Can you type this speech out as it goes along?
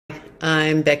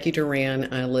I'm Becky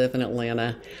Duran. I live in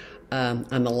Atlanta.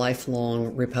 I'm a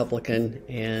lifelong Republican,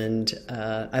 and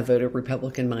I voted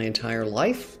Republican my entire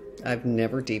life. I've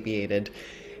never deviated.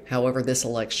 However, this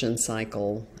election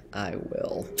cycle, I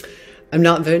will. I'm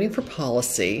not voting for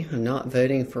policy. I'm not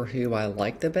voting for who I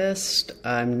like the best.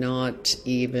 I'm not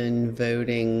even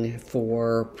voting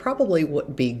for probably what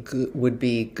would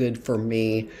be good for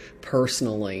me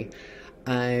personally.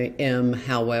 I am,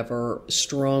 however,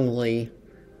 strongly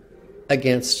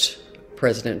against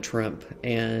President Trump,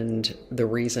 and the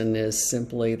reason is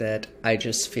simply that I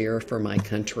just fear for my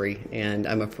country, and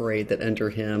I'm afraid that under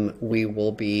him we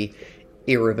will be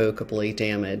irrevocably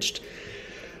damaged.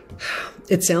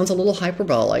 It sounds a little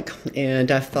hyperbolic, and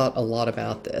I've thought a lot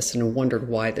about this and wondered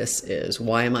why this is.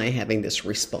 Why am I having this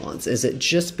response? Is it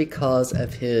just because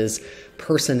of his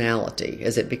personality?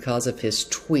 Is it because of his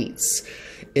tweets?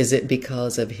 Is it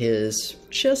because of his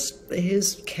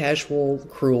casual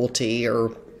cruelty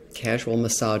or casual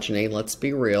misogyny? Let's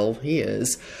be real, he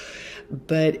is.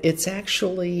 But it's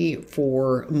actually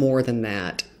for more than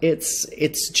that.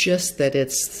 It's just that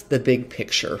it's the big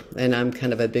picture, and I'm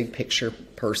kind of a big picture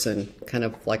person, kind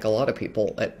of like a lot of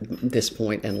people at this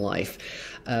point in life.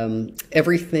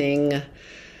 Everything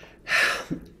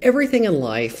in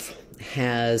life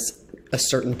has a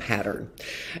certain pattern.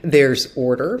 There's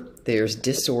order, there's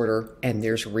disorder, and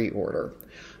there's reorder.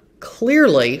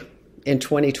 Clearly, in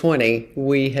 2020,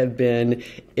 we have been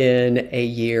in a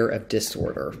year of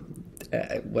disorder.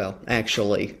 Well,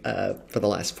 actually, for the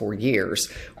last 4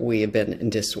 years, we have been in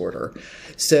disorder.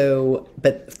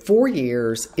 But 4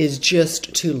 years is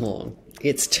just too long.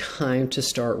 It's time to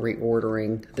start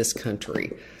reordering this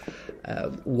country.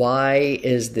 Why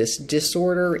is this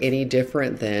disorder any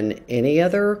different than any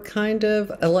other kind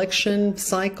of election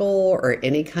cycle or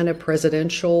any kind of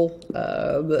presidential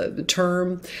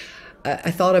term?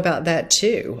 I thought about that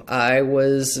too. I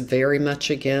was very much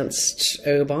against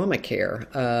Obamacare.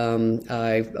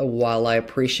 While I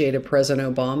appreciated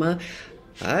President Obama,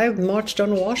 I marched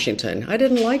on Washington. I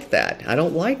didn't like that. I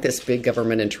don't like this big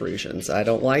government intrusions. I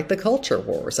don't like the culture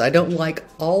wars. I don't like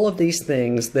all of these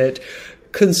things that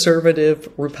conservative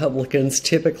Republicans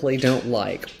typically don't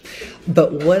like.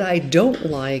 But what I don't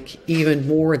like even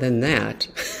more than that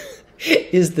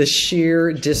is the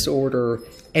sheer disorder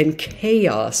and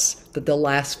chaos that the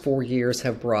last 4 years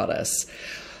have brought us.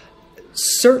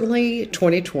 Certainly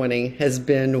 2020 has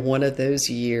been one of those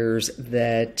years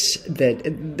that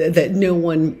no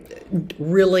one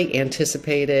really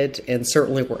anticipated, and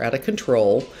certainly were out of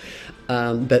control.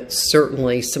 But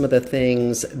certainly some of the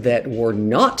things that were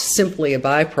not simply a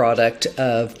byproduct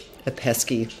of a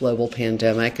pesky global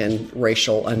pandemic and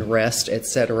racial unrest, et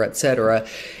cetera,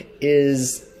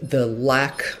 is the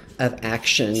lack of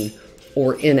action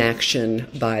or inaction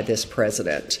by this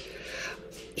president.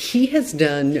 He has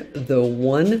done the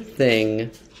one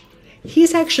thing,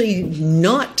 he's actually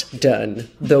not done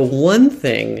the one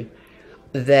thing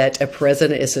that a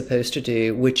president is supposed to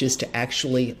do, which is to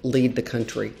actually lead the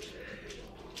country.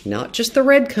 Not just the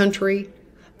red country,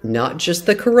 not just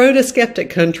the corona skeptic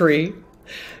country,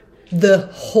 the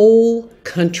whole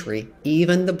country,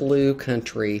 even the blue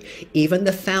country, even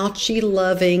the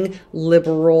Fauci-loving,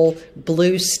 liberal,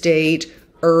 blue state,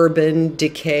 urban,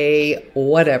 decay,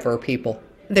 whatever people.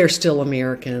 They're still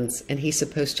Americans, and he's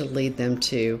supposed to lead them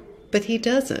too, but he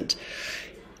doesn't.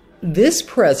 This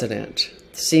president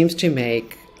seems to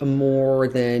make more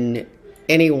than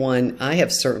anyone I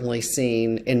have certainly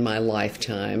seen in my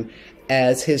lifetime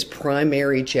as his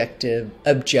primary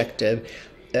objective,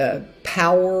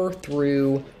 power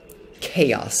through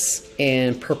chaos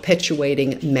and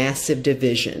perpetuating massive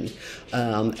division,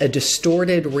 a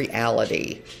distorted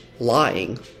reality,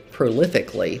 lying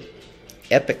prolifically,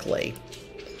 epically,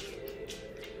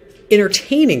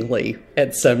 entertainingly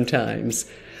at some times.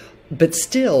 But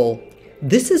still,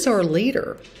 this is our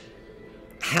leader.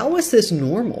 How is this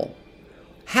normal?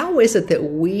 How is it that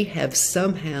we have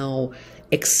somehow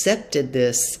accepted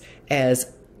this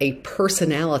as a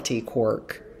personality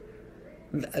quirk?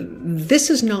 This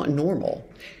is not normal.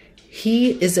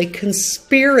 He is a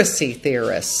conspiracy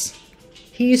theorist.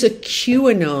 He's a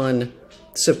QAnon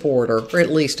supporter, or at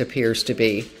least appears to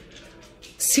be.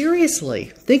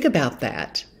 Seriously, think about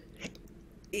that.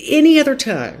 Any other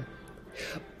time,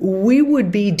 we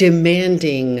would be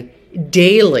demanding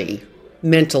daily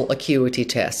mental acuity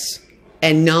tests,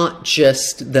 and not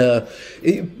just the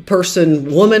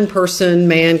woman, person,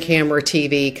 man, camera,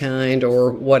 TV kind,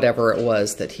 or whatever it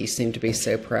was that he seemed to be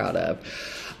so proud of.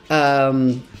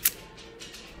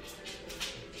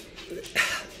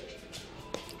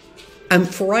 I'm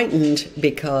frightened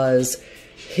because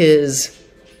his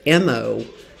MO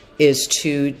is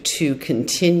to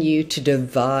continue to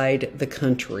divide the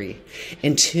country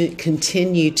and to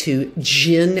continue to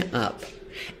gin up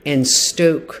and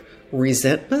stoke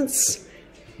resentments,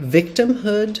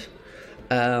 victimhood,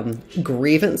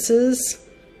 grievances,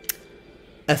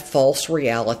 a false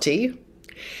reality,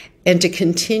 and to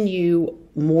continue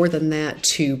more than that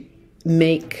to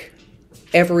make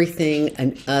everything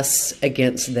an us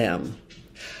against them.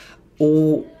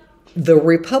 The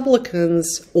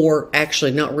Republicans, or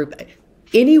actually not,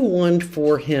 anyone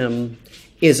for him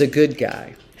is a good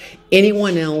guy.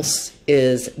 Anyone else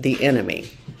is the enemy.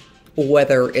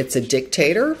 Whether it's a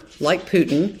dictator like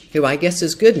Putin, who I guess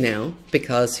is good now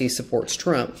because he supports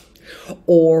Trump,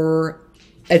 or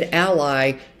an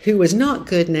ally who is not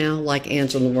good now like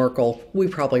Angela Merkel. We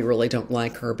probably really don't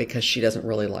like her because she doesn't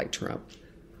really like Trump.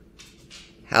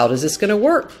 How is this going to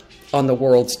work on the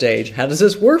world stage? How does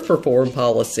this work for foreign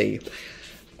policy?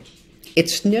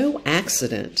 It's no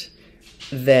accident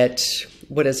that,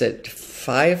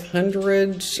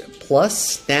 500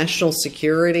 plus national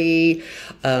security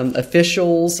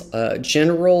officials,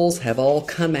 generals have all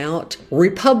come out.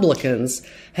 Republicans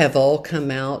have all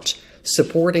come out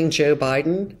supporting Joe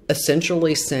Biden,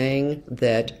 essentially saying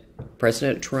that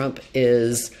President Trump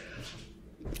is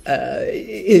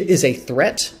a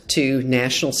threat to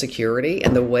national security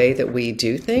and the way that we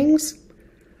do things.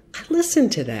 I listen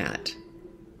to that.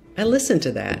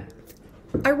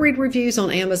 I read reviews on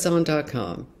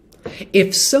Amazon.com.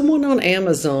 If someone on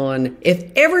Amazon,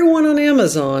 if everyone on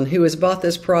Amazon who has bought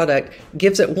this product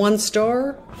gives it 1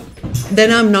 star,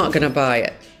 then I'm not going to buy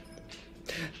it.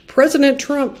 President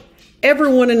Trump,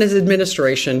 everyone in his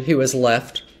administration who has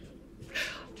left,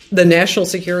 the national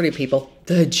security people,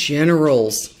 the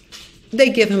generals, they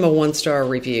give him a 1-star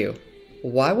review.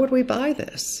 Why would we buy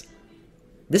this?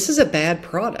 This is a bad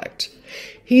product.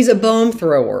 He's a bomb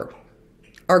thrower.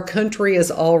 Our country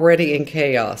is already in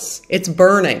chaos. It's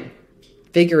burning,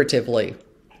 figuratively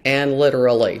and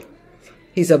literally.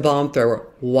 He's a bomb thrower.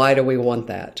 Why do we want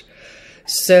that?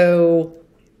 So,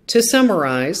 to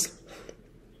summarize,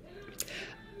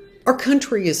 our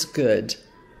country is good.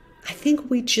 I think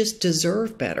we just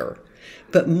deserve better.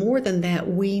 But more than that,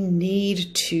 we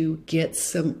need to get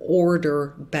some order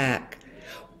back.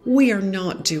 We are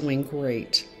not doing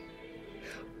great.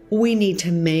 We need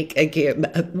to make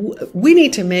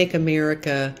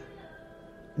America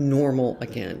normal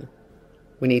again.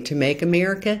 We need to make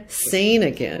America sane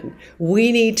again.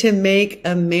 We need to make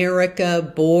America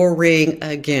boring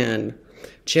again.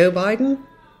 Joe Biden,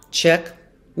 check.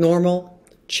 Normal,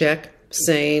 check.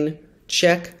 Sane,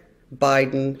 check.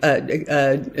 Biden,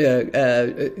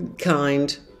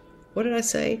 kind. What did I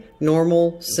say?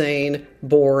 Normal, sane,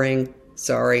 boring.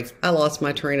 Sorry, I lost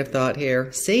my train of thought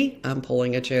here. See, I'm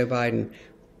pulling a Joe Biden.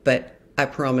 But I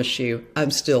promise you, I'm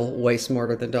still way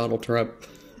smarter than Donald Trump.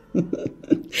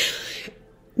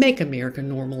 Make America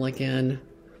normal again.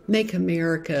 Make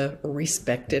America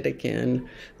respected again.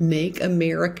 Make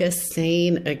America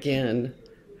sane again.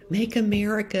 Make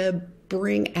America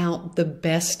bring out the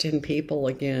best in people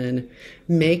again.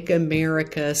 Make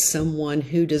America someone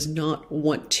who does not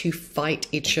want to fight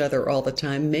each other all the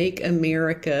time. Make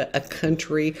America a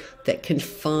country that can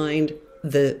find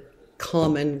the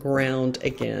common ground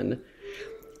again.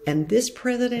 And this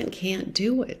president can't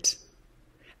do it.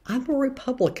 I'm a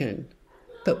Republican,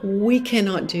 but we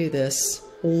cannot do this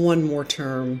one more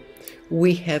term.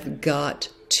 We have got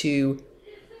to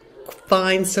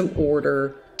find some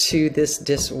order to this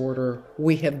disorder.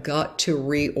 We have got to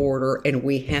reorder, and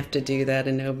we have to do that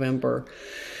in November.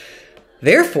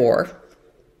 Therefore,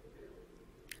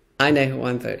 I know who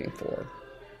I'm voting for.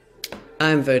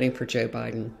 I'm voting for Joe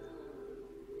Biden.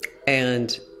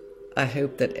 And I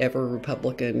hope that every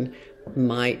Republican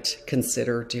might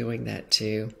consider doing that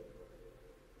too.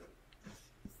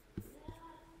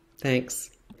 Thanks.